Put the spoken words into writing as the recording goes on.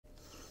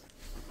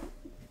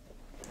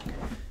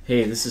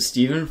Hey, this is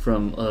Steven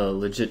from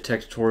Legit Tech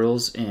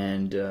Tutorials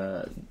and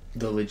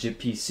the Legit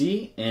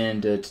PC,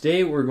 and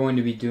today we're going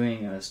to be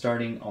doing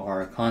starting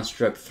our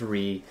Construct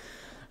 3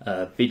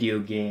 video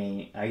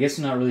game. I guess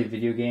not really a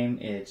video game.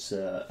 It's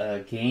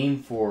a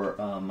game for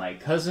my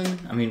cousin.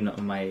 I mean,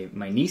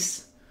 my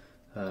niece.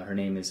 Her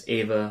name is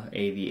Ava.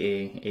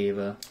 A-V-A.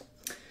 Ava.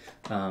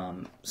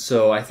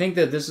 So I think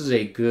that this is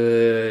a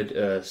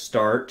good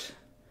start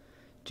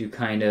to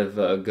kind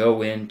of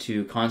go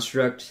into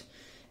Construct.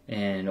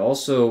 And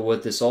also,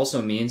 what this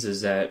also means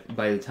is that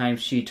by the time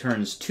she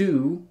turns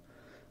 2,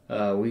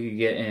 we could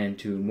get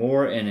into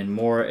more and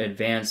more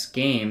advanced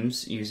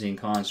games using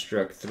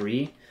Construct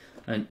 3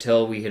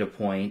 until we hit a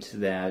point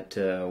that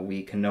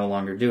we can no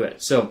longer do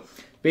it. So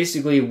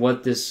basically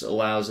what this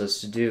allows us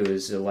to do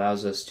is it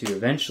allows us to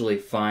eventually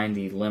find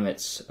the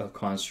limits of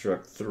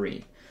Construct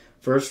 3.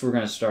 First, we're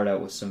going to start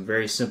out with some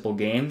very simple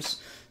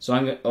games. So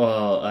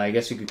I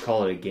guess you could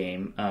call it a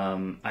game.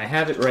 I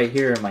have it right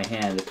here in my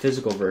hand, the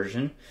physical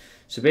version.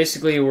 So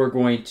basically, we're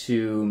going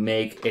to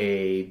make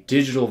a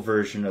digital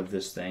version of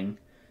this thing.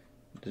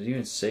 Does it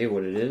even say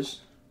what it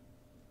is?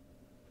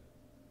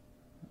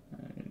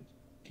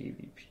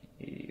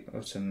 DVP. Oh,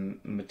 it's a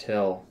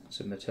Mattel. It's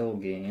a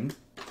Mattel game.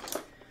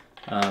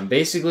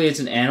 Basically, it's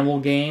an animal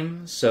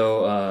game.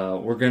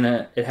 So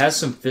it has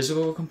some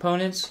physical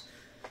components.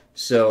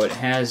 So it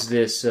has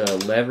this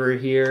lever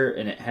here,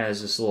 and it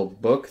has this little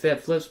book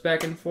that flips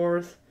back and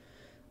forth.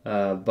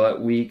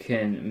 But we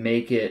can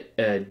make it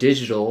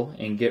digital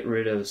and get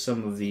rid of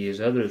some of these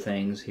other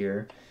things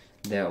here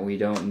that we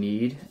don't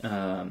need,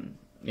 and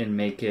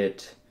make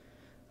it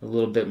a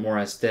little bit more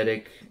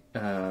aesthetic.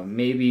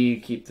 Maybe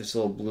keep this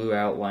little blue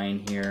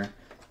outline here,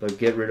 but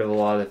get rid of a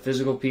lot of the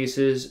physical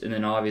pieces. And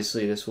then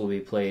obviously this will be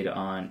played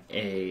on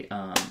a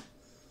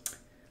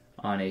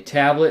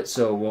tablet,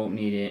 so it won't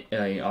need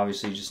it.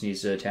 Obviously, just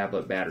needs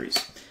tablet batteries.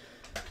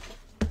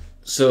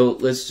 So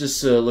let's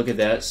just look at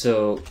that.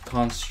 So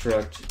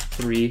Construct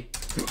 3,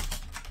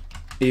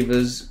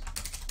 Ava's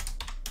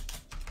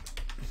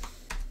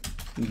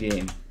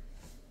game.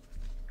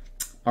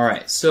 All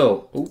right.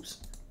 So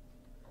oops,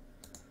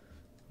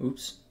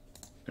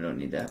 I don't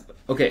need that.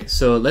 Okay.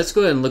 So let's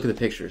go ahead and look at the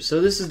picture.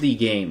 So this is the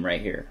game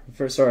right here.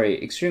 Sorry,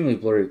 extremely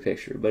blurry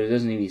picture, but it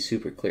doesn't need to be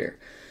super clear.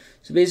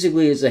 So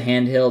basically, it's a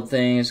handheld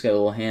thing. It's got a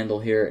little handle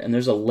here, and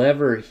there's a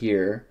lever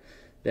here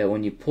that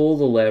when you pull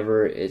the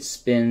lever, it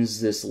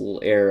spins this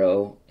little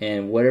arrow,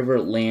 and whatever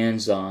it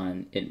lands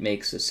on, it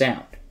makes a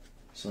sound.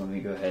 So let me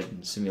go ahead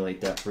and simulate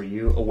that for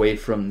you away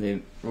from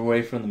the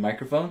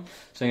microphone.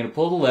 So I'm going to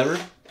pull the lever.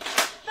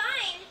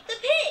 Find the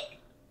pig.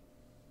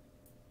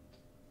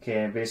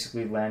 Okay, I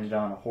basically landed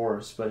on a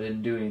horse, but it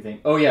didn't do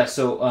anything. Oh yeah,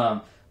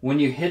 so when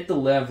you hit the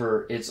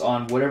lever, it's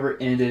on whatever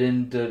end it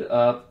ended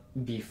up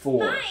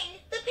before. Find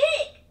the pig.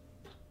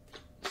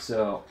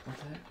 So what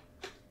the heck?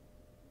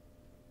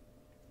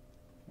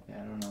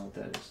 Yeah, I don't know what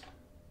that is.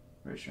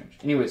 Very strange.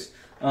 Anyways,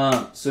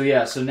 so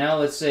yeah, so now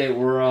let's say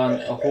we're on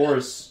a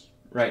horse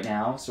right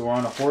now. So we're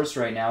on a horse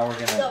right now. We're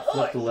gonna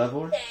flip the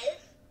lever,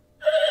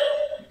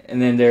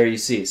 and then there you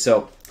see.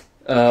 So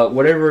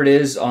whatever it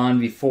is on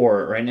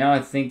before. Right now, I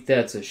think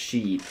that's a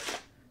sheep.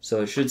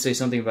 So it should say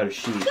something about a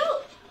sheep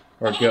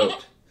or a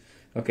goat.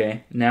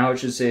 Okay. Now it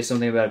should say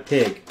something about a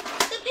pig.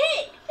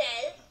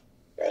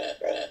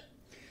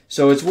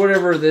 So it's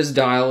whatever this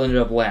dial ended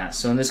up last.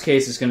 So in this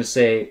case, it's going to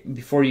say,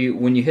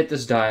 when you hit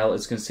this dial,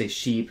 it's going to say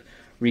sheep,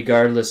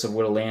 regardless of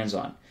what it lands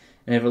on.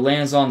 And if it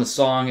lands on the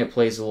song, it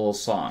plays a little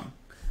song,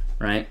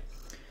 right?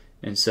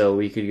 And so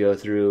we could go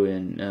through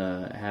and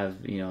have,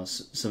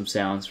 some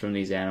sounds from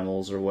these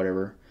animals or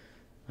whatever.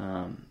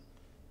 And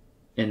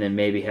then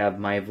maybe have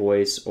my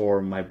voice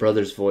or my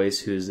brother's voice,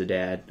 who's the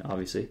dad,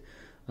 obviously,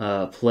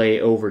 play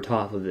over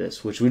top of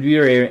this, which would be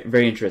very,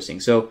 very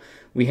interesting. So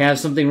we have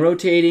something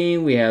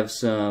rotating, we have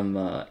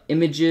some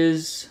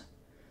images,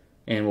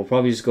 and we'll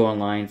probably just go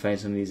online, find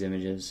some of these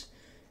images,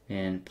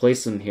 and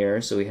place them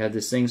here. So we have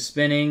this thing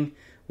spinning,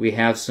 we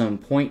have some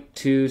point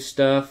to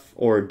stuff,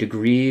 or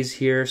degrees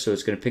here, so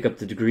it's going to pick up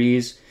the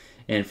degrees,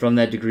 and from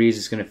that degrees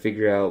it's going to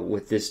figure out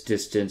with this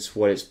distance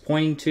what it's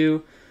pointing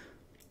to.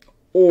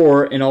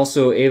 And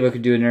also Ava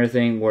could do another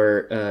thing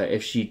where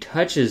if she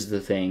touches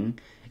the thing,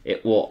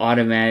 it will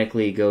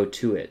automatically go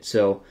to it.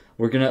 So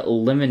we're going to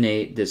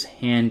eliminate this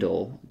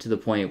handle to the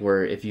point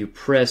where if you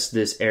press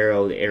this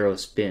arrow, the arrow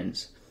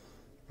spins,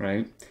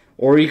 right?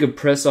 Or you could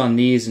press on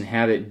these and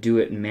have it do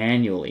it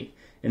manually.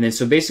 And then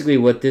so basically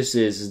what this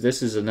is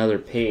this is another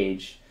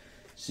page.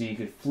 So you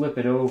could flip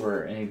it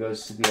over and it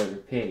goes to the other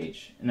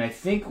page. And I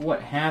think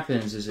what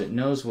happens is it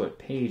knows what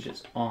page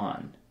it's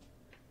on.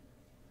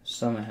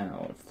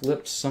 Somehow it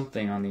flipped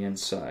something on the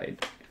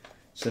inside.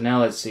 So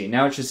now let's see.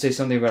 Now it should say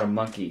something about a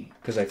monkey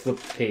because I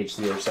flipped the page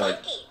to the other side.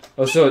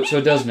 Oh, so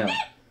it does know.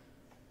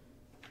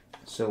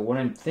 So what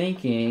I'm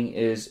thinking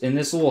is in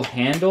this little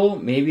handle,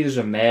 maybe there's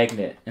a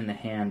magnet in the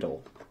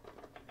handle.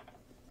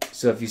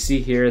 So if you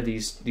see here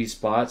these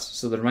spots,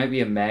 so there might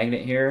be a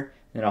magnet here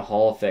and a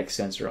Hall effect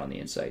sensor on the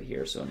inside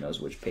here, so it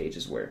knows which page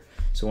is where.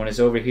 So when it's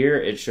over here,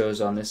 it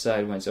shows on this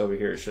side. When it's over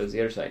here, it shows the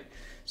other side.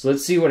 So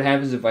let's see what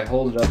happens if I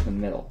hold it up in the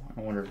middle.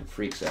 I wonder if it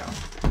freaks out.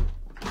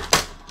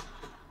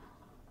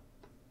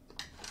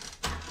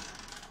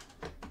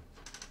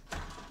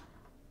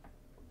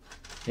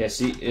 Yeah,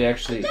 see, it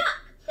actually... Duck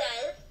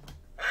says,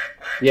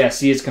 Yeah,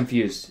 see, it's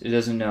confused. It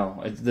doesn't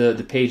know.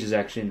 The page is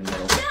actually in the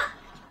middle. duck.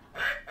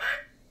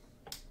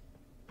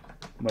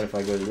 What if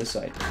I go to this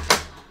side?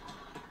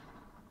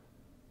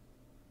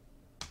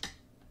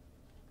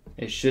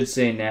 It should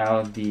say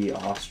now the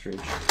ostrich.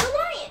 The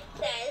lion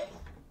says,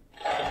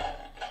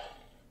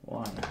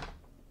 Lion.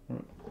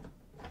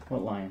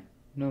 What lion?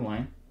 No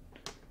lion.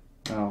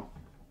 Oh.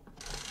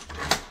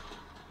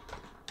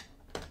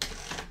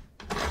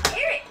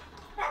 parrot.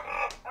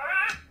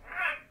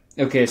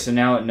 Okay, so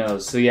now it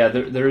knows. So yeah,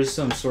 there is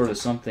some sort of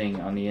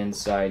something on the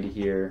inside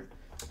here.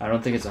 I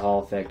don't think it's a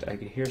Hall effect. I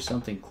could hear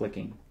something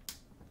clicking.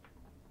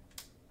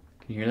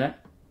 Can you hear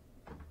that?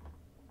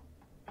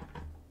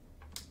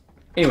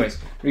 Anyways,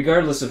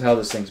 regardless of how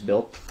this thing's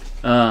built,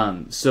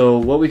 so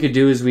what we could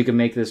do is we could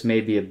make this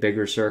maybe a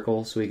bigger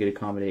circle so we could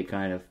accommodate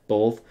kind of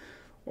both.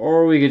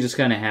 Or we could just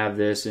kind of have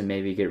this and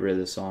maybe get rid of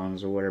the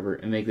songs or whatever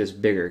and make this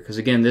bigger. Because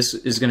again, this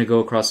is going to go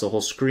across the whole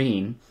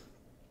screen.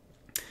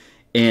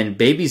 And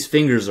baby's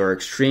fingers are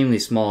extremely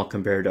small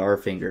compared to our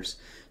fingers.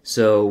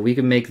 So we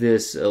can make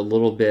this a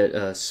little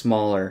bit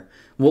smaller.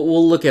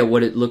 We'll look at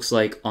what it looks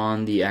like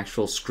on the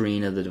actual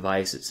screen of the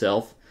device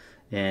itself.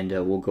 And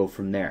we'll go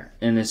from there.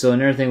 And then, so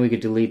another thing, we could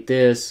delete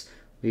this.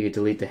 We could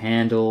delete the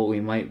handle.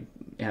 We might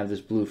have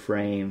this blue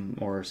frame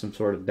or some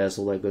sort of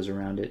bezel that goes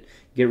around it.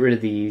 Get rid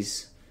of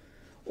these.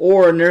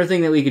 Or another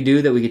thing that we could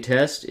do that we could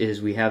test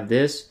is we have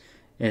this.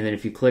 And then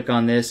if you click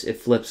on this, it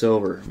flips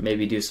over.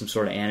 Maybe do some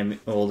sort of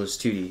well, it's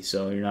 2D,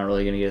 so you're not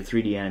really going to get a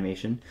 3D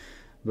animation.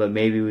 But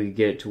maybe we could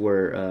get it to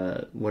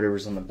where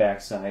whatever's on the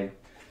back side.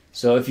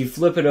 So if you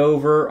flip it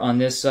over, on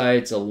this side,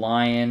 it's a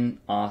lion,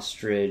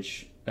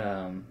 ostrich,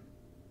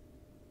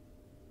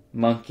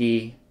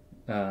 monkey,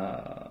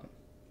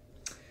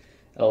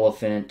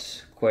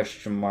 elephant,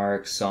 question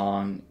mark,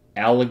 song,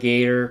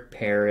 alligator,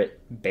 parrot,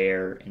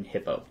 bear, and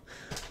hippo.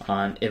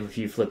 If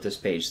you flip this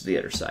page to the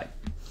other side.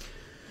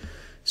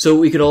 So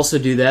we could also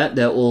do that.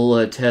 That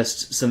will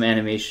test some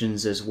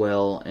animations as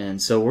well.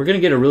 And so we're going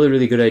to get a really,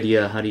 really good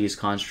idea how to use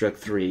Construct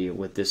 3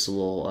 with this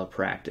little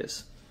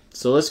practice.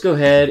 So let's go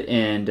ahead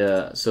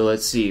and, so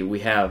let's see.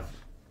 We have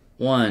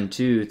 1,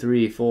 2,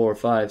 3, 4,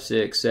 5,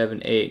 6,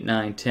 7, 8,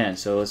 9, 10.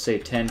 So let's say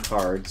 10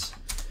 cards,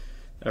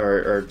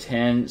 or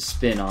 10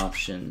 spin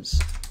options.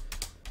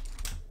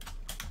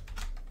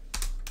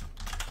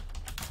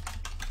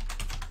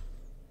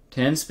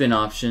 Ten spin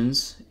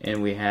options,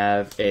 and we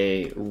have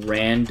a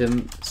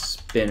random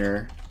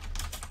spinner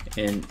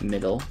in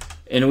middle.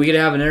 And we could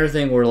have another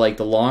thing where, like,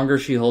 the longer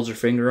she holds her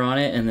finger on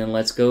it and then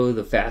lets go,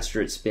 the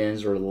faster it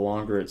spins, or the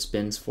longer it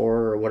spins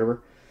for, or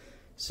whatever.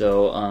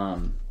 So,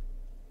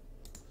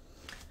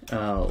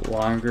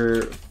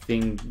 longer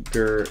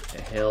finger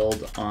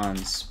held on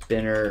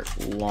spinner,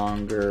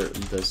 longer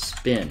the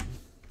spin.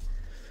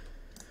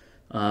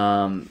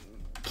 Can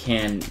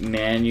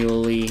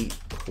manually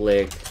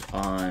click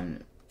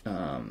on,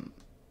 I'm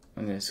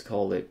going to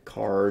call it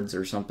cards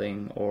or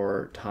something,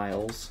 or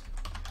tiles,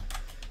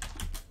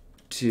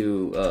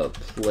 to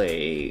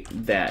play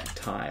that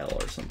tile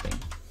or something.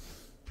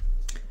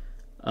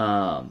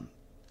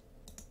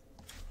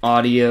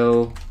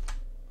 Audio.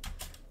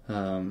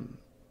 My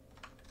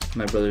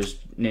brother's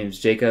name's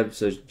Jacob,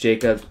 so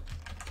Jacob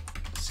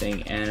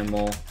saying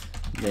animal,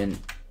 then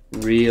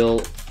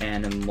real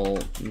animal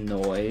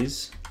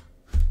noise,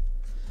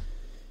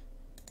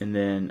 and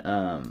then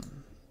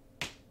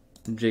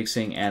Jake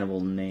saying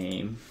animal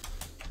name,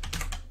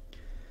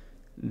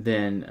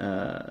 then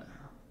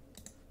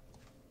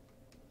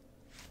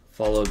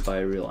followed by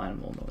real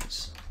animal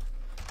noise.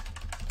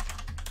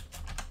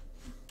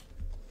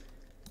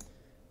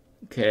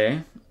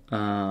 Okay.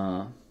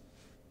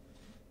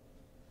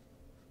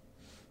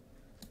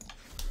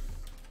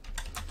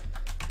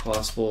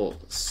 Possible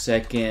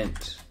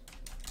second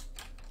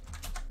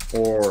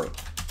or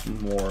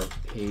more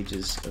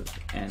pages of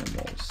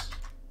animals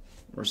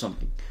or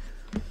something.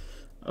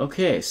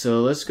 Okay,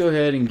 so let's go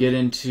ahead and get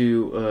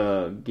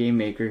into Game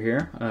Maker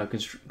here.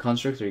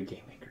 Construct 3,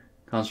 Game Maker.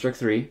 Construct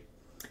 3.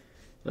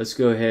 Let's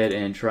go ahead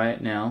and try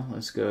it now.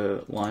 Let's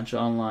go launch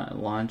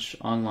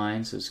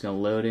online. So it's going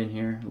to load in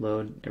here,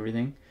 load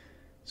everything.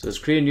 So let's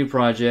create a new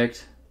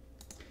project.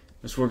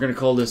 So we're going to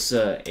call this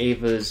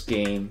Ava's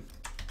Game.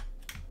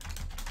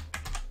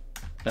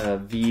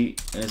 And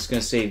it's going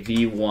to say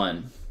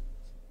V1.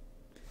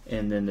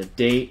 And then the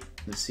date,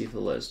 let's see if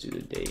it'll let us do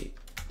the date.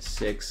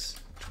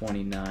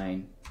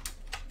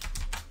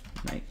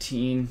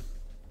 6/29/19.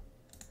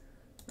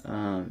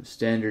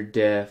 Standard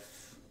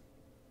def.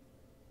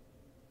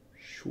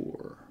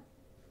 Sure.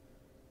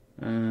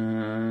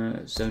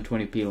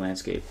 720p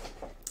landscape.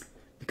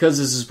 Because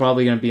this is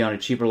probably going to be on a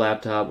cheaper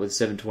laptop with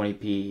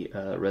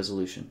 720p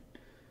resolution.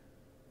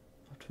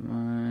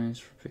 Optimize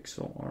for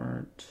pixel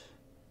art.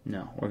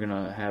 No, we're going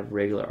to have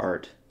regular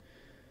art.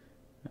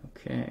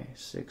 Okay,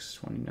 6,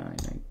 29,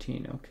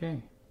 19.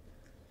 Okay.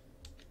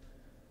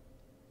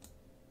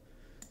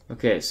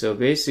 Okay, so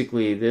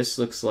basically this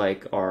looks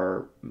like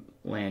our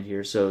land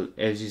here. So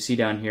as you see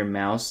down here,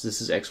 mouse,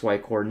 this is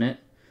XY coordinate.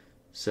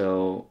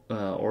 So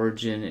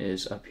origin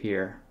is up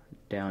here,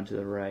 down to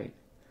the right.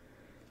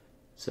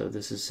 So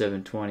this is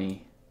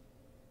 720.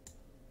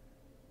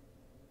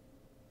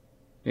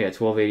 Yeah,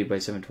 1280 by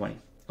 720.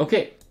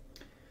 Okay.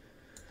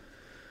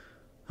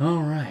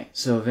 Alright,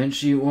 so event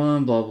sheet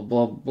 1, blah, blah,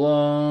 blah,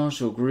 blah,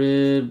 show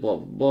grid, blah,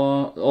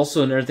 blah, blah.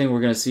 Also, another thing we're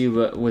going to see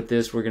with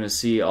this, we're going to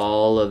see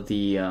all of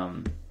the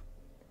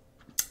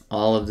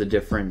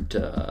different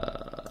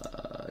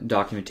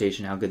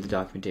documentation, how good the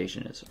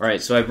documentation is.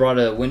 Alright, so I brought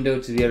a window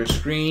to the other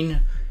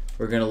screen.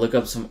 We're going to look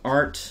up some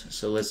art.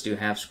 So let's do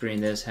half screen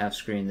this,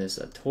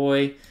 a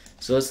toy.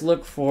 So let's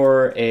look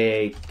for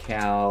a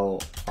cow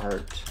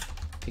art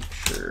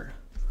picture.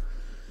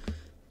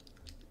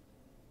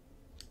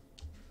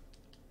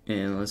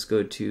 And let's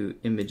go to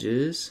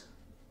images.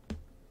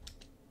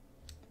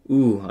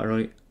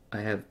 Ooh, I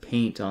have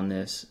paint on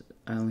this.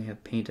 I only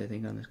have paint, I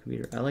think, on this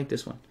computer. I like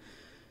this one.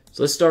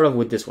 So let's start off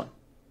with this one.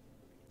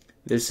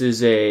 This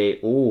is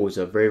it's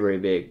a very, very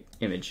big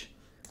image.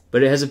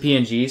 But it has a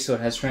PNG, so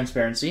it has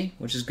transparency,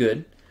 which is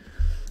good.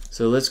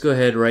 So let's go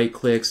ahead, right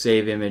click,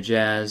 save image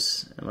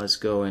as, and let's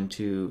go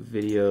into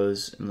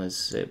videos, and let's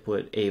say,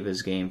 put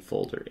Ava's Game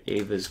folder.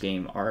 Ava's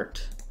Game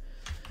Art.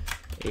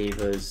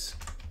 Ava's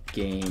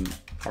Game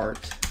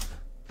Art.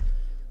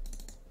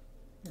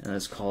 And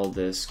let's call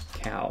this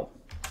cow.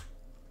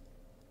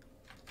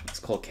 Let's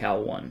call cow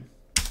 1.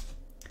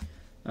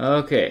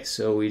 Okay,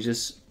 so we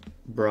just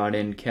brought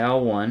in cow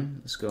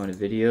 1. Let's go into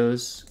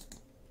videos.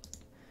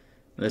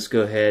 Let's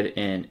go ahead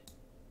and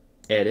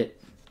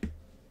edit.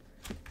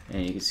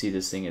 And you can see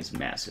this thing is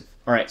massive.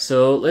 Alright,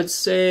 so let's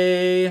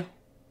say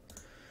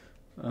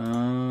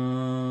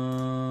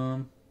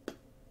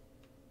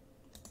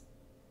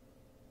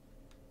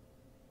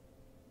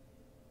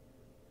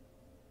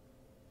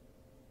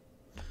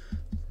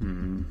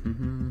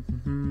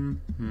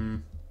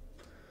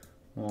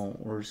well,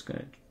 we're just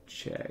gonna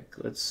check.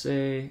 Let's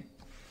say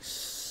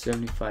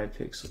 75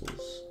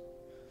 pixels.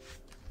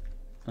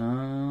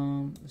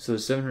 So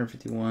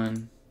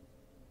 751.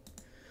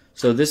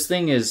 So this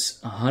thing is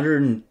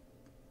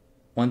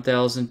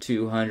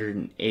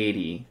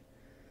 1,280.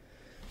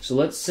 So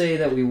let's say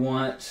that we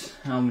want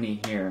how many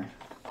here?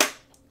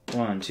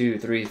 1, 2,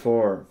 3,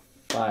 4,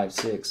 5,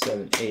 6,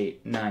 7,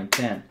 8, 9,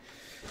 10.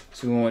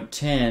 So we want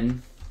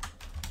 10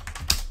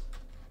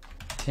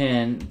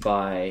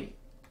 by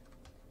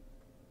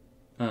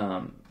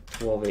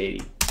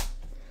 1280.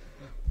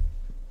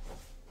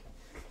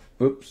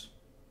 Oops.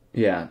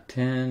 Yeah,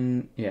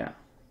 10. Yeah.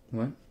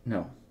 What?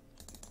 No.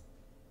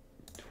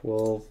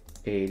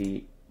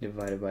 1280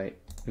 divided by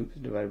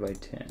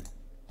 10.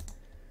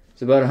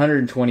 It's about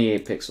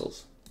 128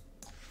 pixels.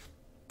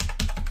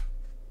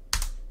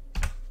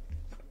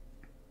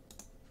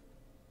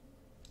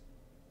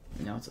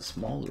 Now it's a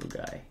small little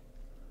guy.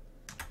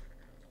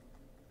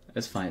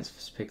 That's fine,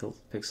 it's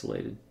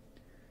pixelated.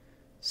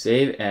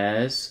 Save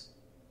as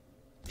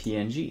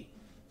PNG.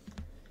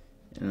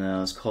 And now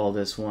let's call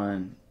this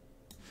one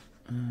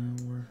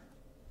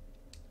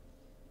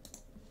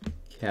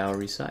cow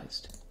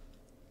resized.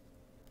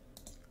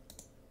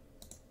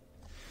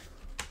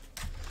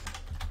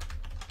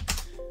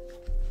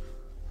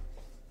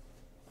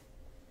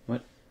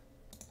 What?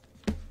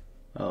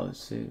 Oh, let's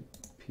say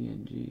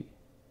PNG.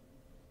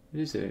 It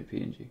is a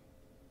PNG.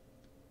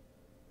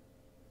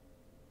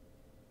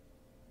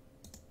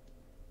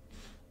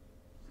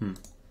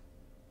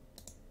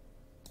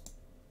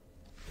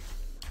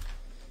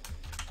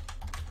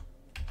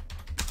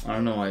 I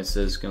don't know why it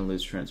says it's going to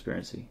lose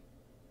transparency.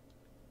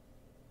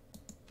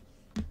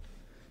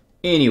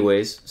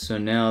 Anyways, so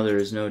now there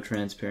is no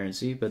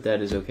transparency, but that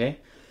is okay.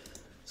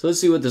 So let's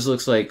see what this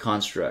looks like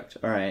construct.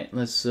 Alright,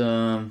 let's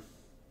new.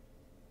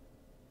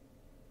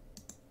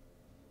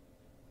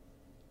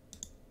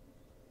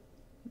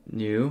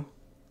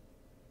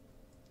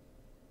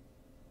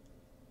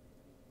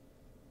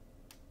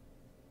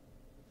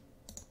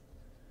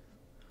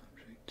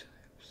 Object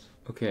types.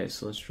 Okay,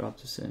 so let's drop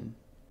this in.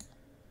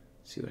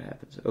 See what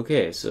happens.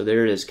 Okay, so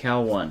there it is,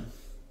 cow 1.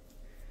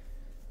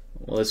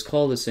 Well, let's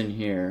call this in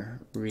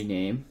here,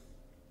 rename.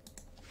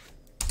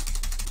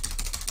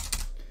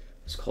 Let's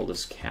call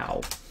this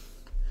cow.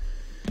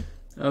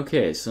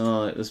 Okay,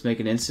 so let's make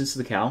an instance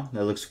of the cow.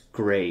 That looks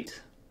great.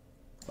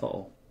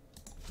 Uh-oh.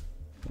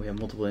 We have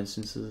multiple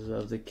instances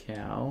of the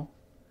cow.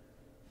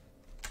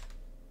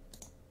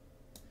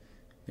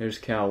 There's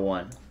cow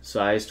 1.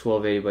 Size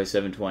 1280 by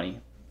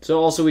 720. So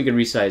also we could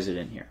resize it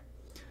in here.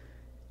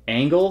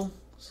 Angle.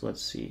 So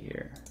let's see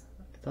here.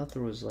 I thought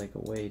there was like a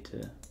way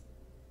to...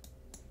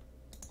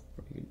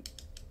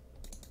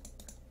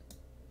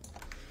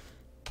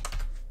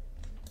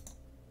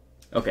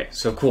 Okay,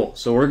 so cool.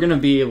 So we're going to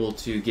be able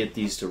to get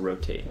these to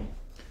rotate.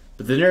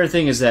 But the other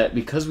thing is that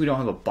because we don't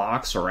have a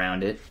box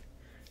around it,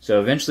 so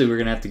eventually we're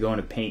going to have to go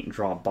into Paint and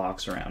draw a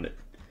box around it.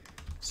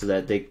 So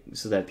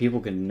that people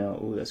can know...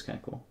 Ooh, that's kind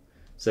of cool.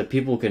 so that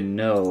people can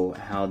know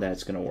how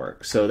that's going to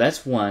work. So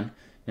that's one.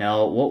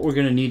 Now what we're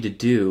going to need to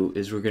do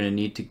is we're going to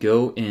need to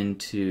go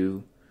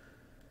into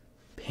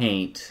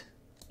Paint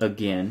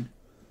again,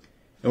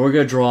 and we're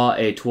going to draw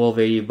a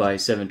 1280 by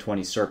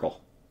 720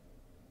 circle.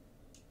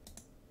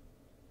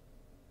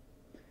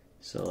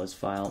 So let's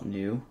file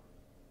new.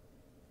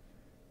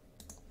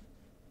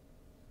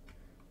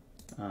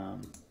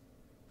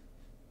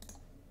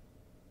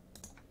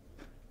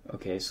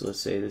 Okay, so let's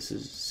say this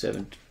is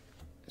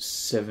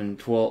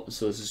 712.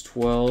 So this is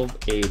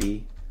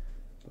 1280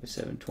 by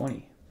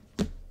 720,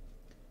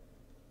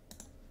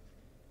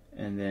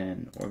 and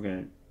then we're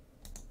gonna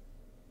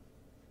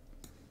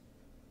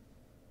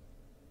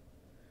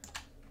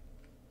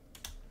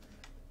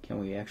can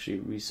we actually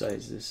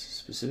resize this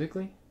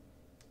specifically?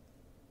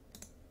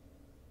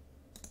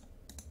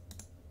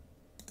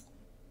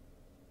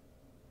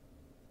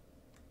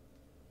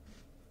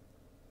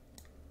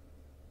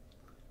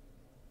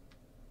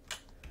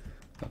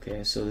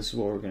 Okay, so this is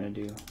what we're going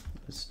to do.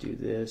 Let's do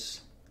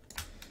this.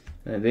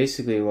 And then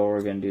basically what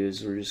we're going to do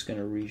is we're just going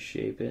to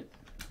reshape it.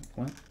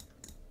 What?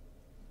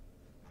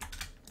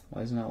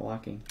 Why is it not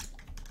locking?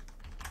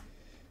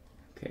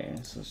 Okay,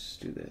 so let's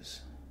just do this.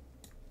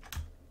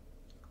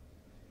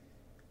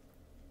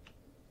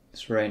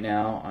 So right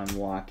now I'm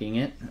locking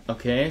it.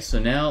 Okay, so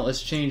now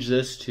let's change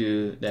this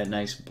to that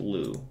nice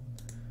blue.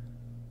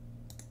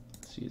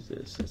 Let's use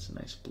this. That's a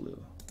nice blue.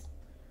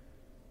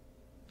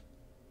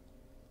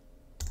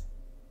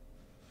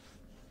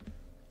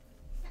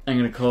 I'm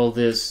going to call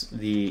this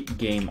the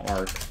game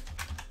arc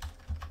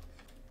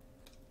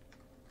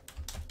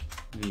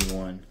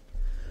V1.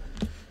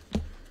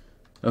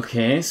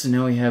 Okay, so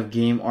now we have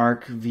game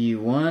arc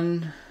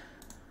V1.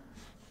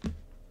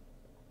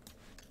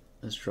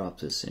 Let's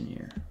drop this in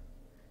here.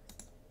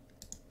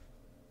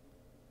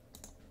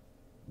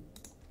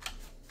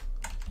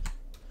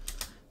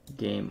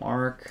 Game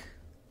arc.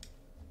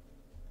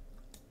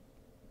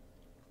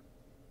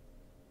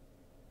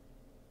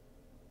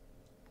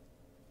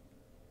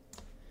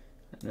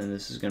 And then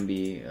this is going to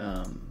be,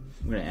 I'm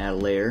going to add a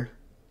layer.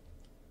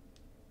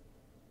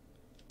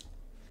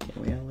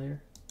 Can we add a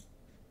layer?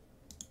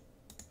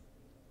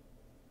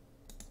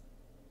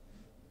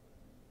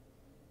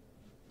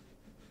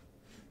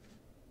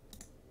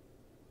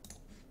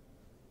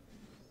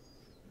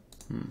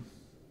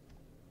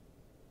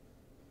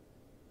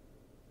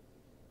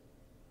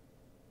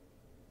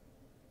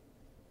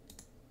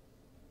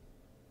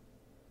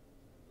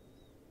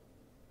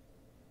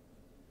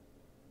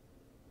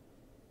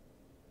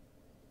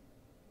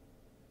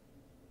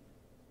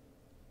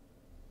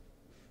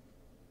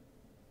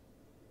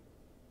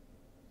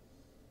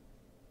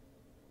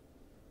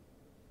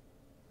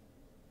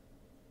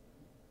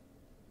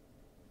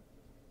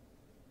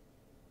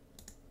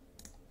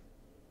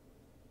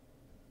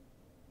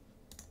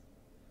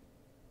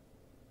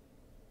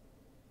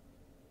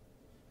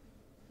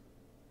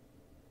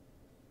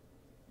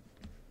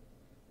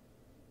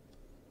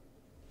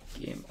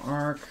 Game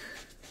arc.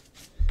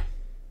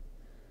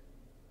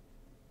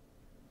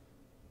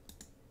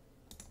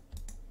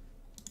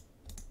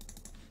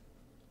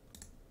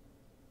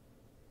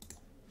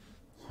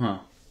 Huh.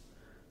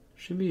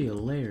 Should be a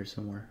layer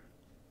somewhere.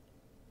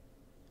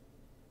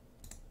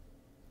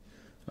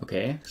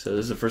 Okay, so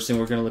this is the first thing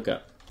we're going to look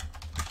up.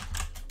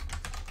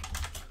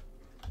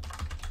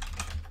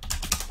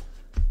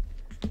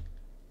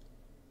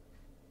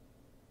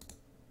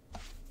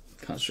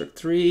 Construct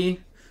 3.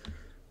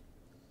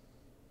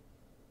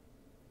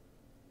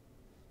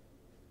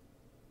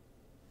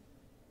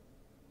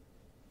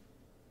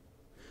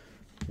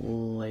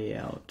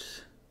 Layout.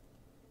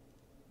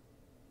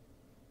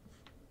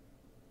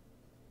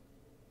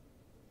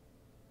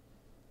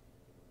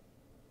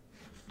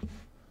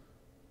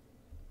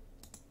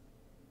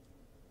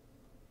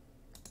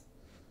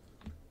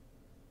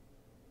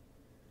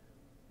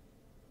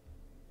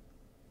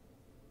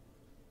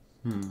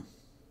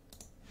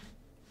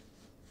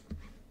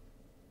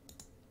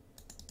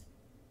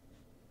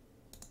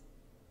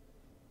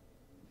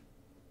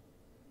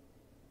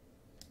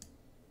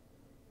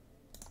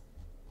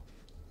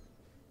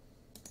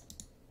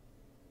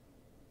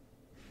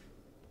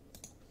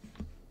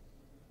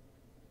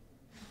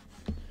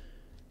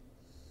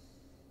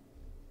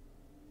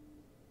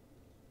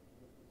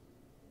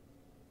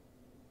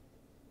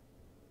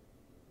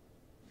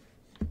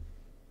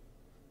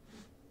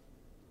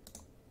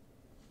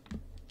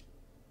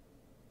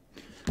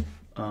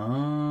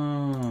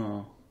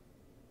 Oh.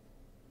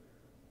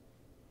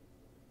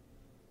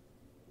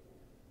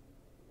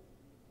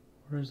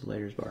 Where's the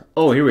layers bar?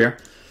 Oh, here we are.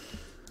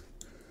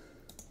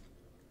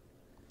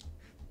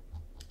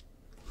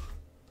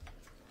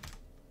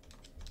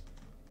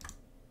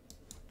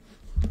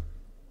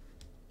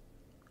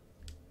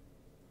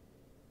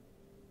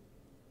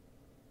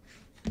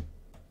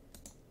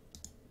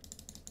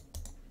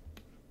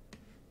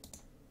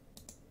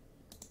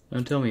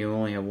 Don't tell me you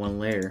only have one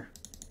layer.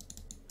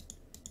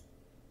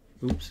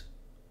 Oops.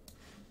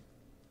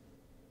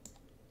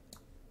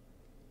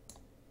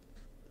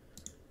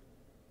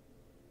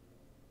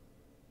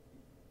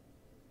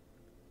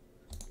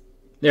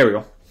 There we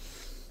go.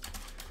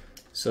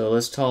 So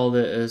let's call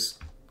this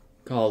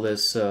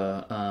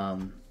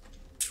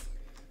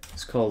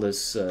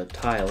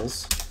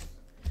tiles,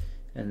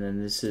 and then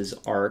this is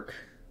arc.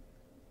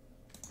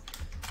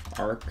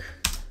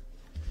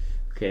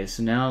 Okay,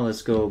 so now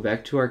let's go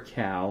back to our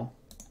cow,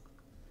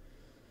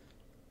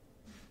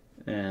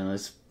 and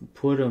let's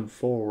put him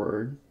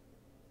forward.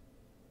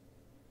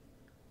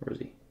 Where is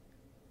he?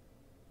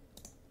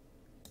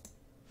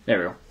 There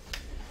we go.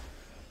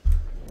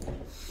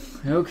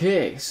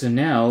 Okay, so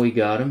now we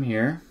got him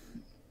here.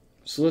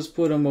 So let's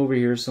put him over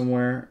here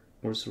somewhere.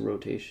 Where's the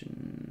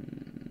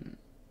rotation?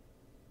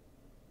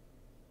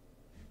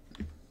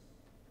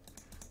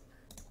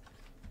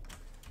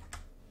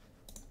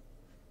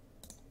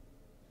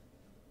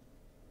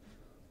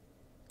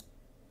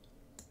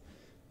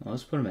 Well,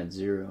 let's put him at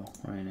 0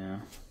 right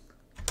now.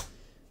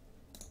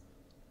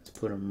 Let's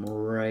put him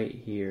right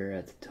here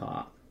at the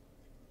top.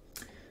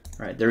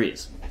 Alright, there he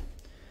is.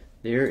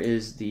 There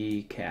is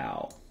the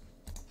cow.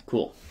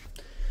 Cool.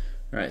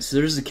 Alright, so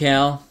there's the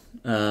cow.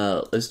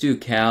 Let's do a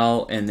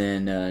cow, and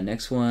then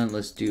next one,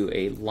 let's do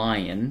a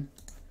lion.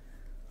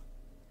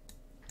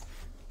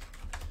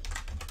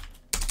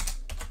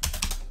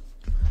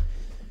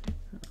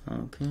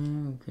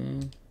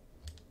 Okay.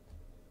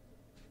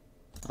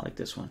 I like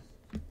this one.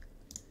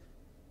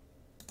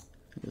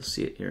 You'll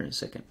see it here in a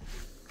second.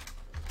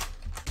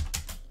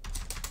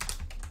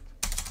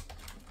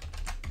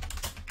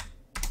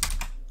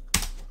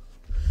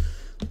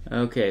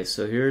 Okay,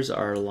 so here's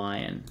our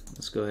lion.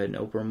 Let's go ahead and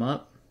open him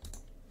up.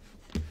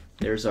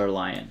 There's our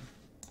lion.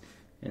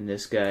 And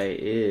this guy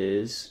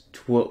is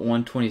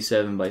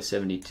 127 by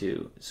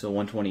 72, so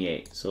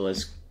 128. So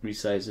let's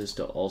resize this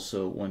to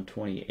also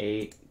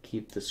 128.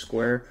 Keep the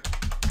square.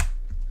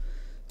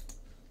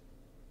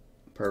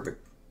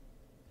 Perfect.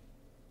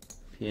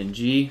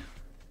 PNG.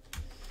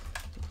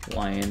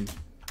 Lion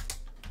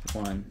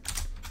 1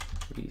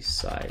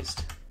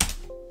 resized.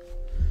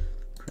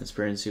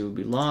 Transparency would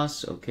be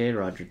lost. Okay,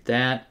 roger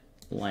that.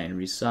 Lion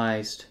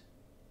resized.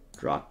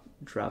 Drop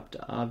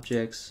to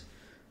objects.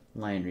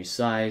 Lion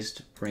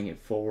resized. Bring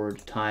it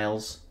forward.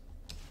 Tiles.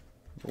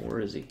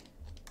 Where is he?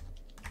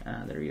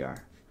 Ah, there you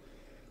are.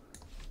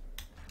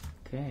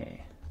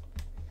 Okay.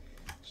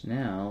 So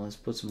now let's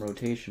put some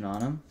rotation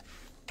on him.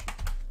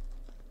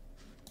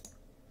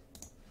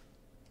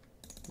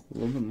 A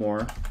little bit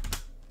more.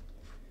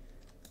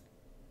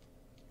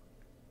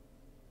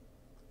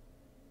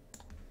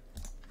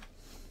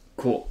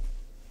 Cool.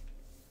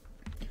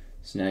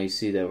 So now you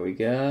see that we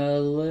got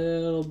a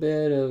little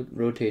bit of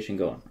rotation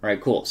going. All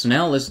right, cool. So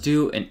now let's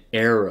do an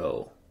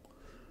arrow.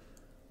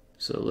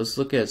 So let's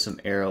look at some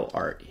arrow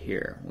art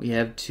here. We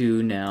have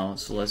 2 now,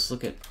 so let's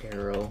look at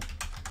arrow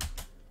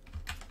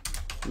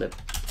flip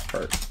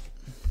art.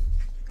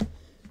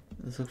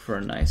 Let's look for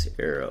a nice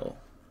arrow.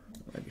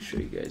 I can show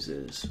you guys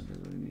this.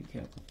 We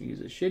can't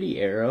use a shitty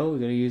arrow. We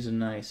gotta use a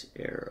nice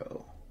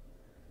arrow.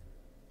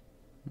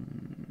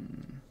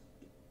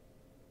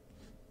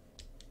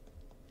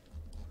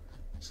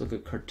 Let's look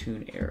at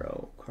cartoon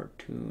arrow.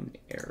 Cartoon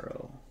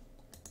arrow.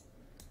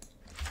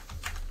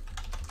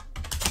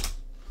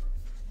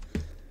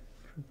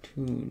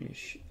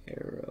 Cartoonish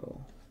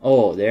arrow.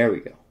 Oh, there we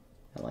go.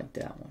 I like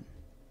that one.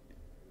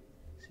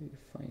 Let's see if we can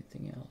find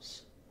anything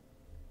else.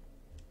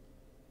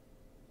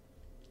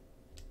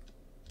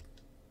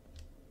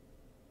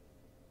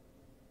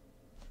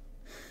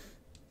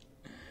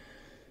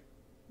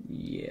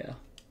 Yeah.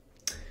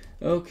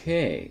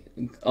 Okay.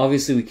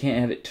 Obviously we can't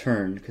have it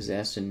turned because it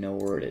has to know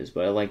where it is,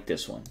 but I like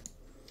this one.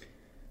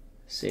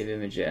 Save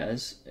image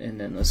as, and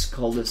then let's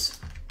call this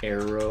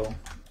arrow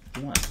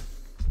 1.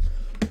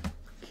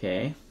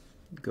 Okay.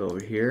 Go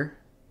over here.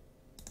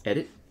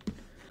 Edit.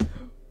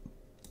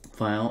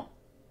 File.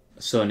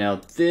 So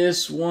now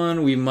this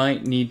one we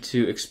might need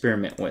to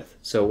experiment with.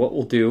 So what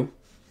we'll do,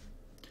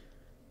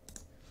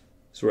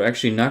 so we're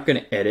actually not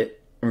going to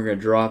edit. We're going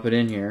to drop it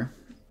in here.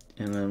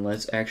 And then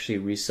let's actually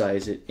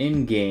resize it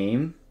in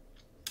game.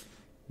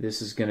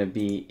 This is going to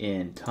be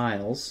in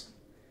tiles.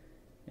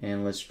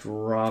 And let's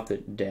drop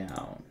it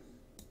down.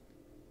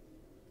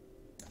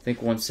 I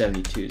think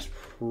 172 is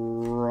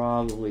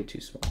probably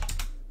too small.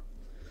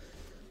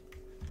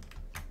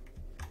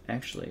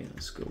 Actually,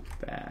 let's go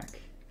back.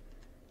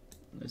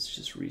 Let's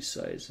just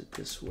resize it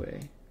this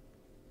way.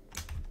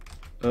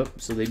 Oh,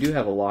 so they do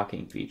have a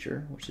locking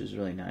feature, which is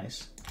really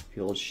nice. If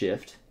you hold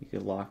shift, you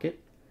can lock it.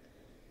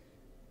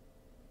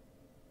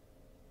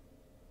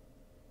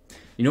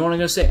 You know what I'm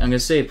going to say? I'm going to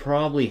say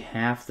probably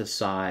half the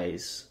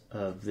size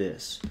of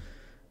this.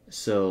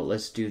 So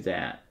let's do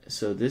that.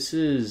 So this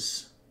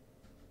is...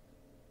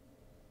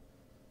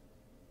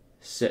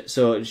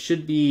 So it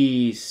should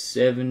be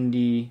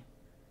 70...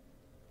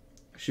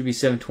 Should be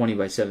 720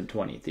 by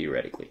 720,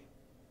 theoretically.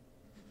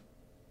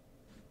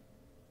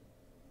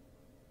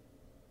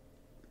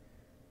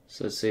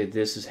 So let's say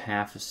this is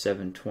half of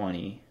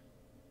 720,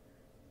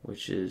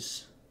 which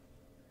is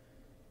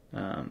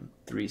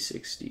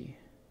 360.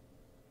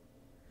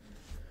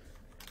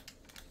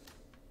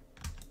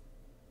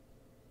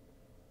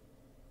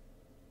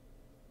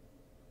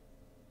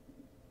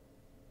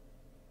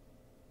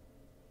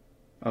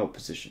 Oh,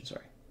 position,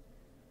 sorry.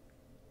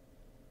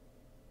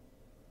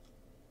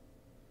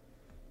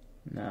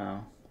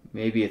 Now,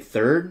 maybe a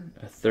third.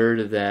 A third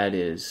of that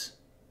is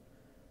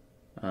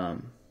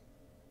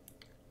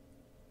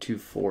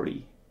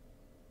 240.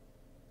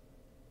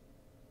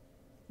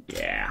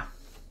 Yeah,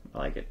 I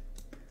like it.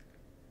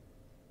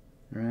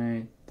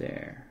 Right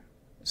there.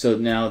 So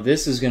now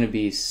this is going to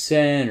be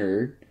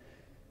centered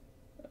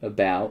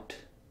about.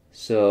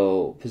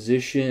 So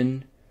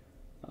position,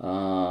 it's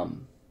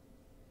going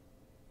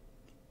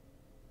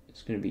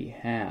to be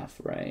half,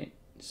 right?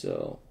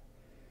 So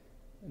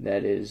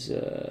that is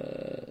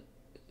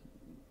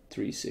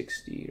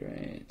 360,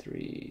 right?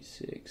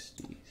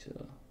 360.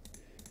 So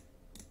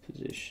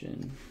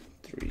position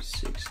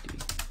 360.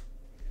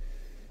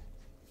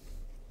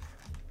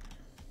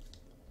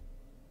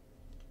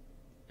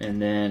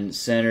 And then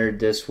centered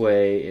this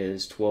way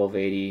is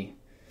 1280.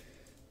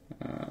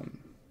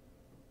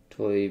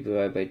 1280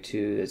 divided by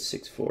 2, that's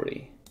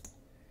 640.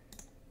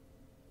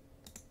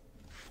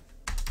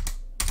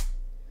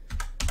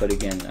 But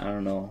again, I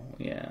don't know.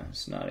 Yeah,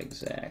 it's not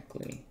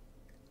exactly.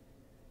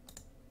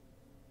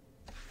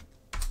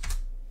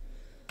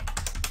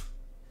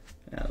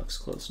 That looks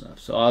close enough.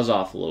 So I was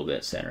off a little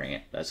bit centering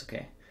it. That's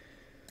okay.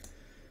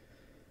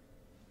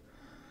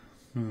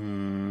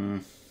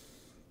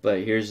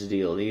 But here's the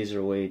deal. These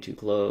are way too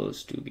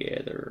close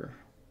together.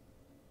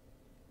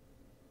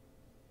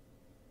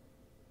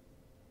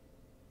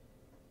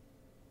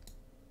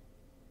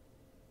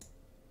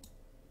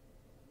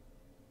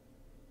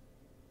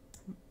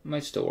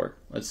 Might still work.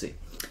 Let's see.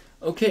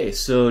 Okay,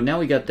 so now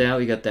we got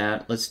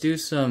that. Let's do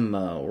some,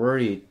 we're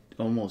already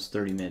almost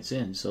 30 minutes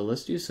in, so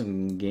let's do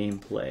some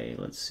gameplay.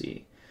 Let's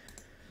see.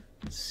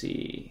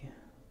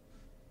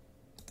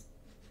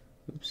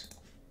 Oops.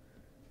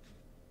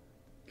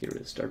 Get rid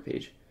of the start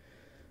page.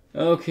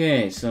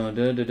 Okay, so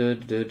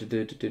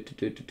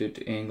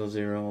angle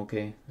 0,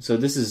 okay. So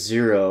this is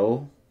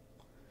 0.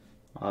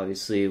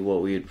 Obviously,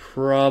 what we would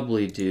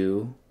probably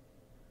do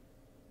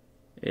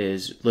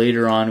is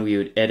later on we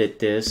would edit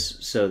this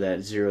so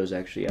that 0 is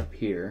actually up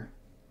here.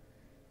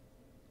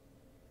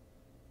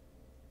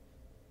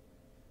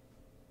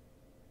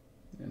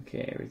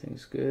 Okay,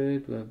 everything's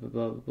good. Blah blah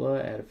blah blah blah.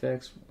 Add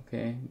effects.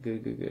 Okay,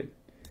 good.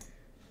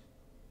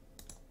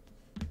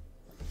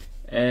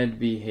 Add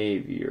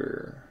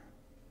behavior.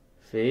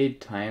 Fade,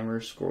 timer,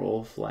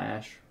 scroll,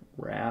 flash,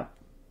 wrap,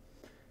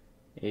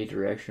 a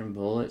direction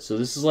bullet. So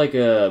this is like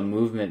a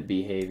movement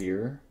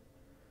behavior.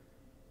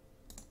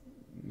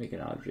 Make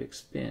an object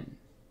spin.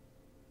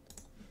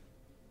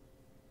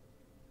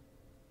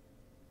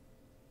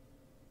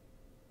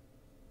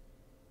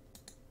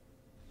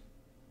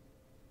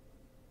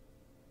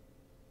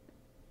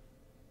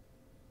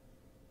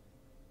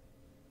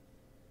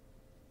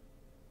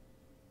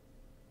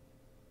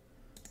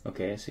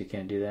 Okay, so you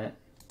can't do that.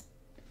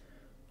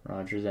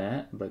 Roger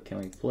that, but can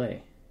we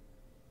play?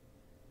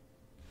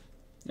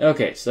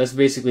 Okay, so that's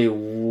basically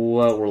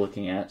what we're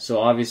looking at.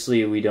 So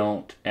obviously we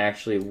don't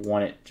actually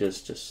want it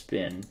just to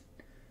spin.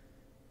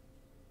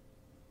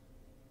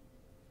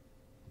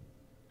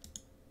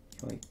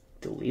 Can we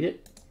delete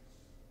it?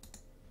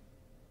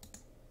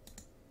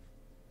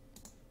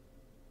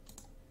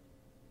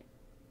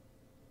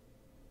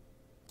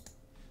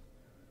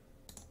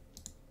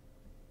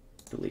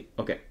 Delete.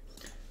 Okay.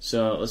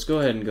 So let's go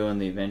ahead and go in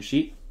the event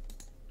sheet.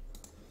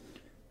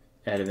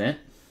 Add event.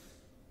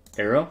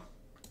 Arrow.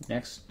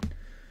 Next.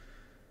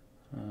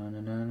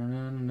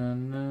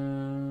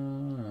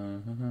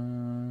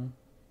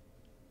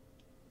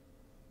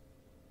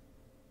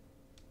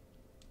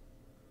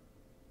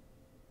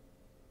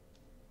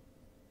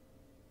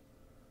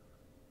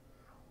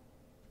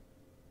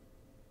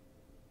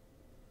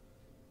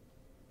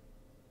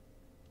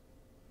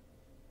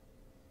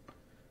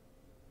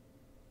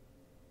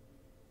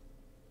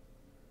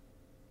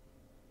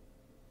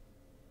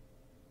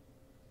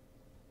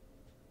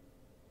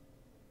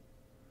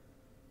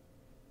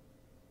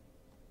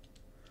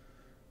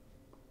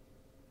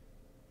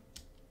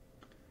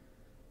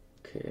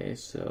 Okay,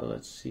 so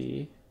let's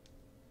see.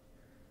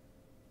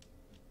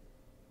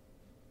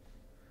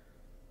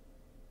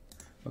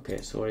 Okay,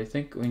 so what I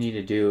think we need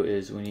to do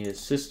is we need a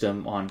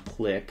system on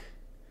click.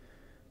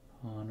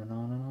 On and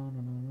on and on and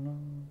on and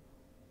on.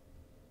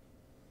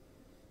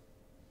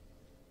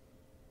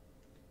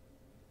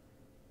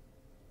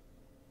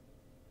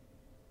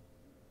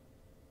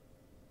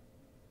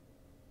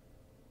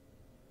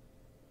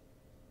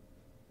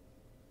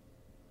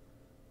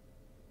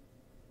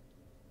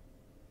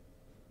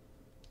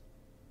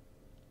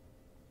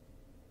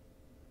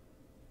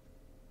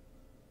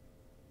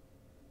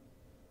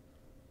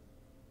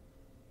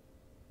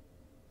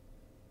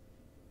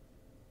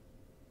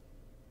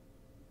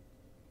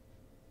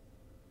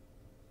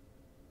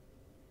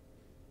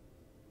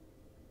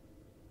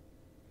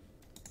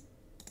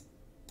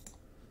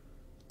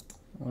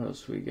 What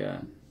else we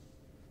got?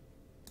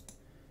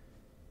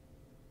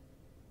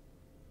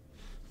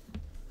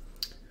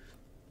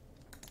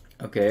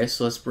 Okay,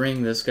 so let's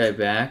bring this guy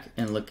back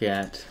and look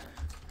at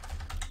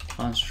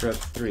construct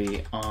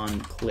 3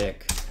 on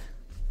click.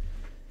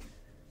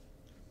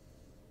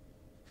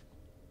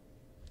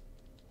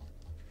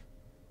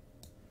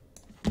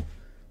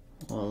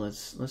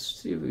 let's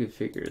see if we can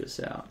figure this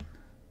out.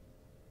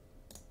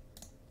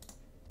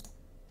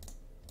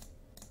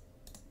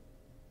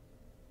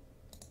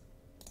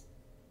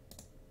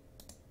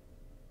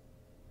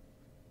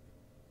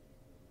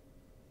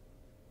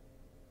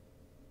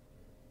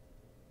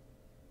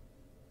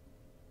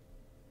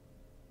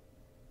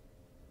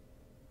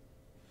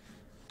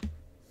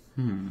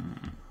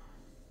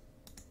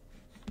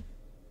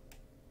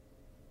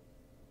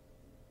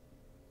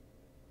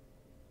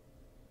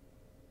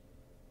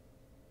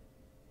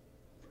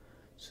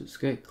 So it's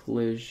got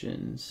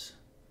collisions.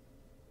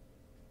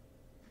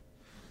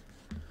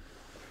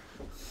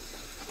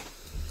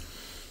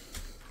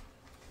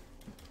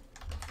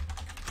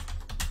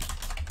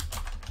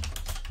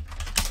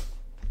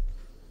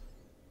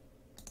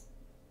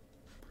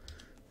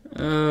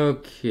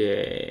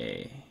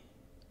 Okay.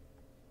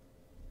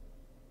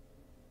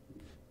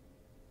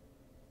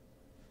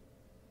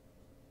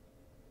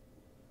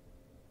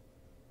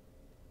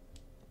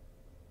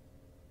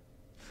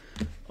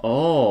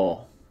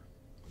 Oh,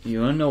 you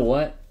wanna know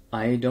what?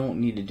 I don't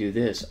need to do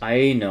this.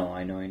 I know.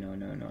 I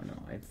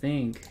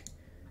think.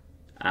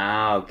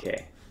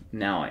 Okay.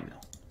 Now I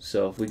know.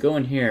 So if we go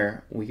in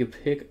here, we could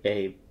pick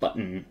a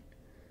button.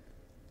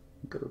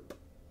 Gerp.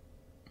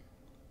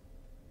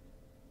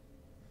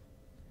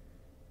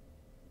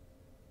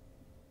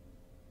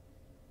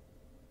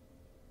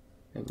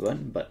 A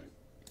button.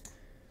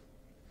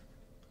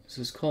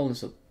 So let's call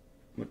this a.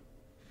 What?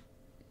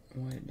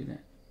 Why did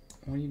that?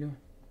 What are you doing?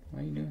 Why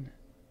are you doing that?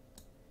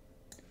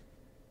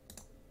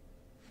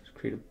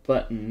 Create a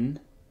button,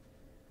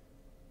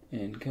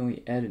 and can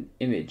we add an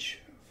image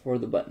for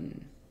the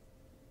button?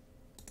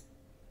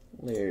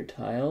 Layer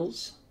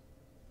tiles,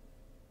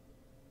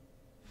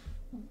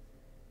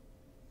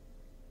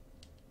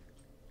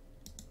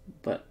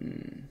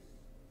 button,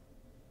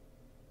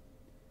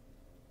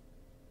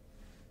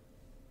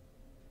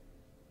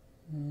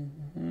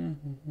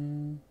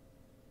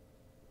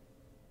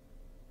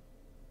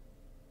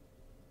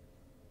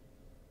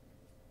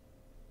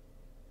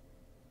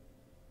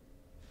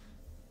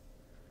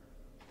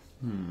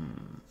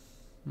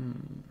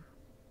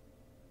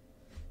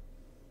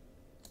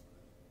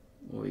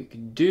 What we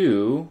could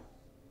do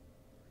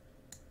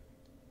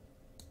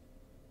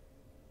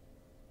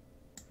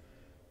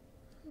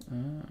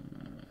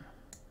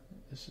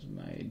this is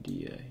my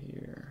idea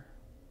here.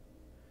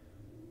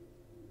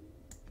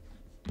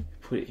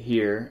 Put it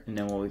here, and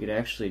then what we could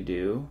actually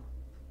do,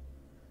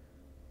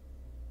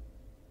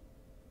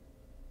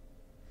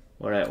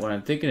 what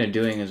I'm thinking of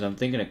doing is I'm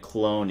thinking of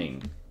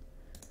cloning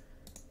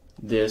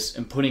this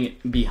and putting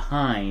it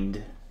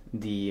behind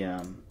the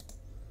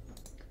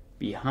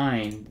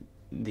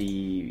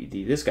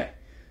this guy.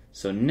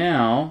 So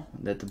now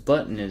that the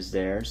button is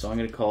there, so I'm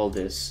going to call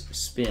this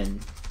spin,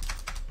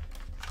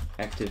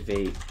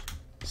 activate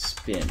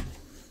spin.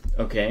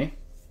 Okay.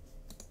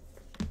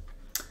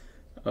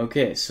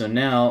 Okay, so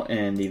now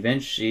in the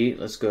event sheet,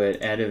 let's go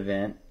ahead, add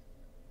event,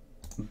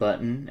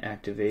 button,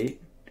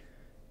 activate,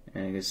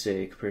 and I can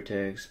say compare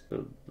text, blah,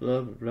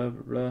 blah, blah,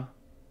 blah, blah.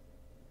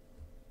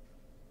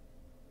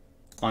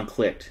 On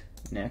clicked,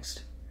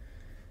 next.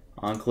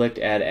 On clicked,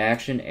 add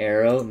action,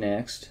 arrow,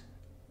 next.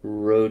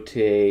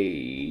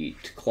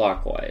 Rotate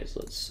clockwise,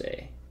 let's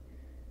say.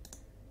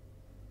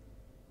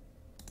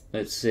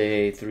 Let's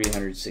say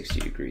 360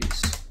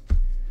 degrees.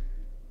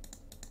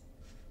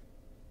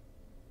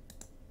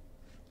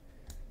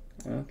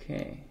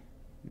 Okay,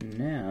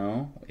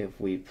 now if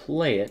we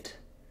play it,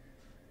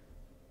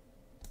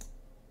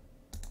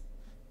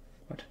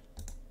 what?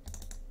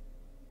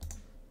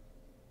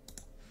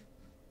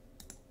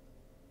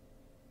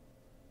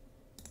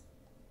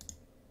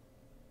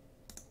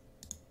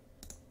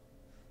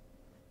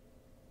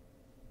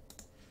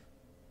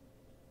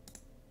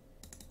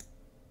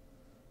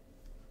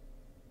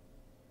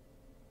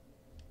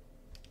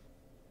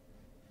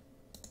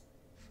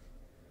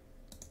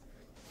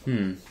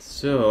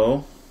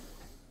 So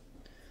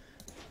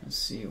let's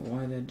see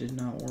why that did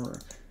not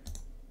work.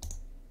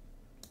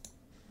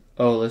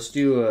 Oh, let's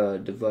do a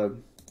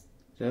debug.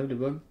 Does that have a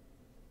debug?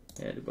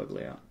 Yeah, debug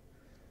layout.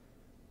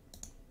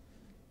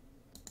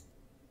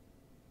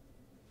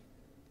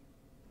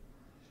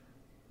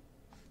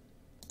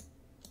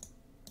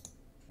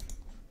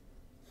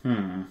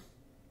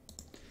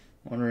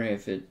 Wondering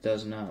if it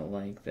does not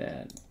like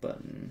that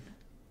button.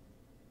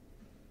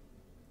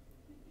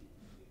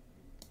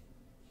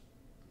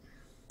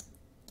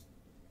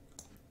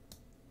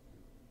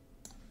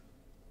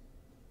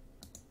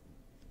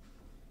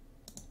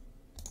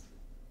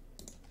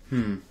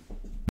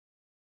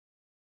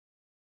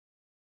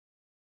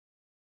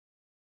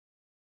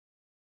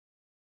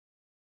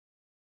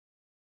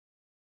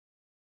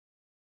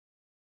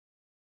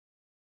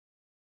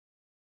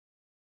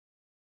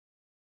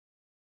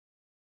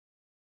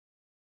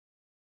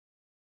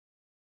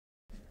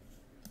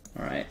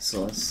 Alright,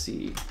 so let's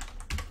see.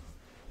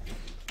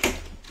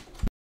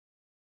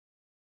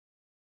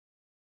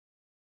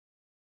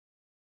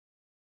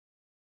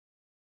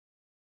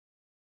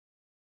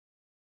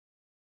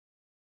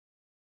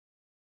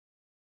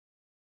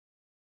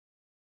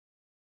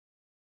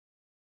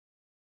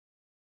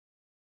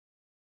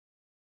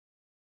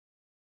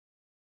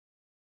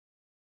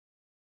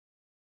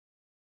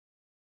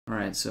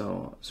 Alright,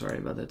 so sorry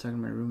about that, talking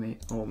to my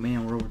roommate. Oh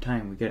man, we're over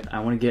time. I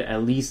want to get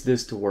at least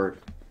this to work.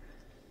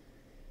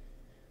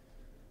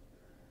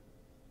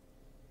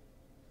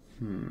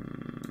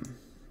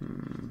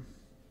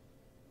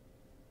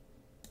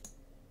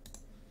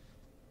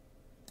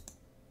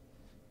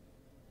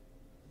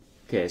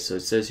 Okay, so it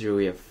says here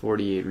we have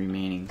 48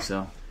 remaining,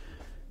 so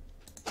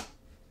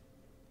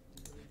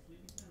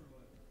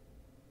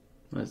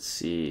let's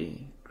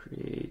see,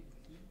 create.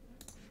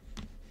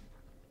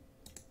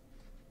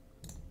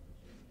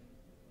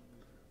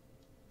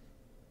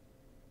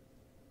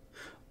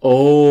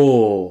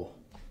 Oh,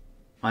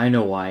 I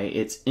know why.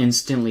 It's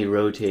instantly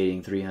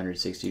rotating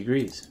 360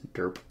 degrees.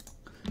 Derp.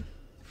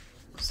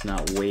 It's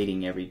not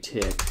waiting every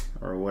tick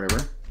or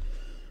whatever.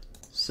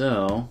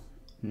 So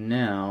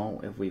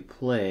now if we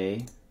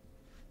play,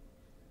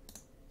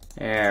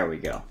 there we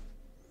go.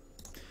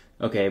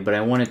 Okay, but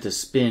I want it to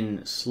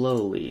spin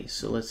slowly,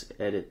 so let's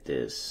edit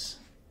this.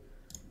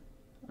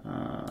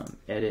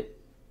 Edit.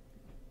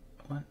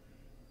 What?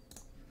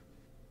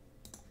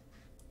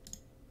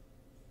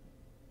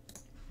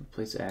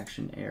 Replace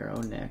action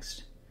arrow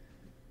next.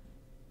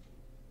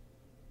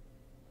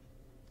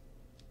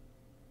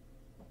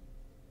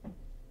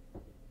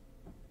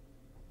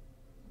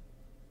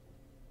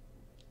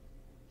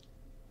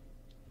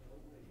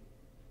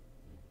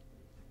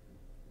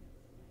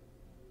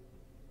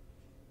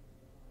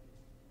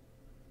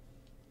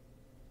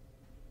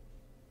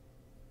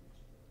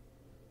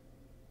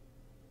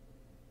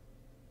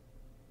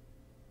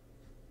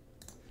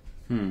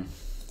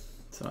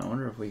 So I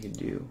wonder if we could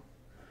do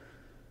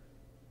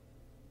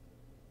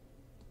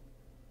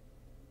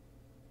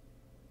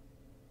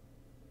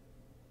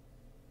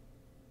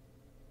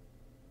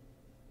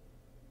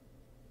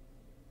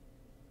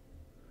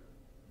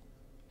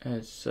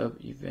add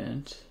sub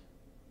event.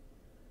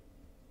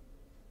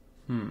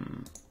 We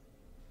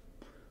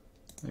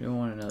don't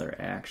want another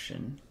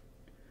action.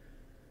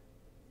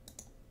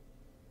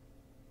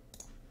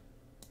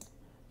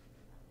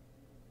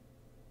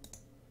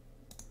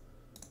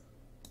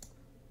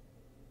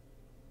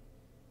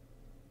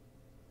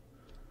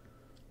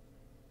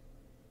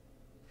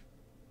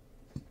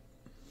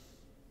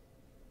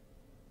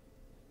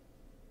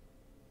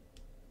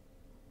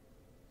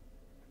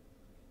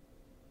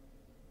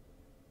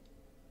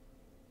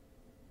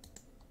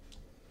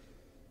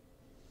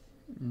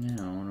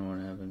 Now, I wonder what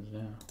happens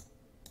now.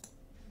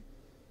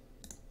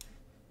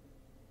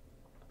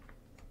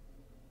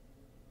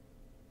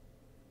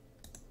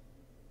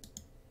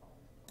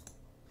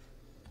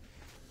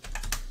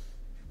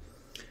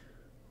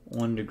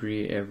 One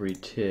degree every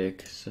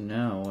tick. So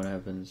now what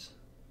happens?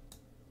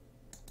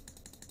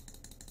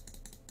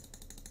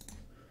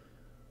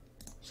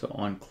 So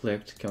on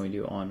clicked, can we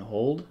do on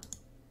hold?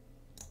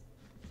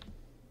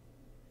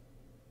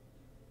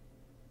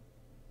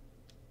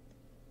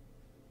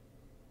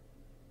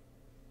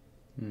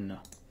 No.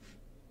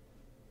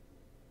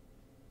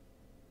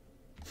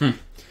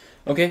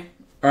 Okay.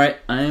 All right.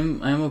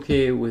 I'm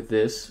okay with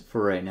this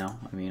for right now.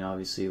 I mean,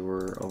 obviously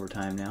we're over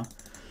time now.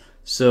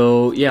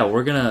 So yeah,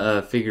 we're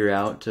gonna figure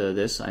out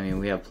this. I mean,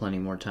 we have plenty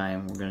more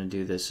time. We're gonna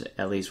do this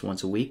at least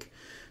once a week.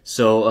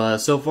 So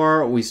so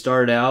far we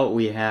started out.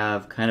 We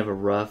have kind of a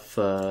rough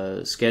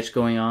sketch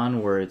going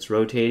on where it's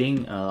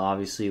rotating.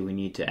 Obviously, we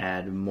need to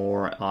add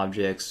more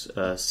objects,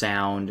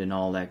 sound, and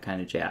all that kind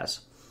of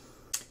jazz.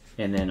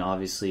 And then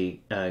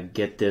obviously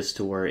get this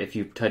to where if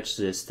you touch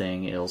this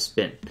thing, it'll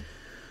spin.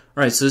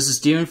 Alright, so this is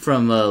Steven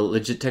from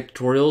Legit Tech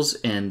Tutorials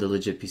and the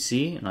Legit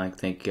PC, and I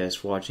thank you guys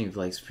for watching. If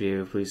you like this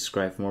video, please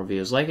subscribe for more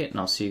videos like it, and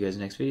I'll see you guys in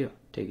the next video.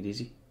 Take it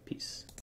easy. Peace.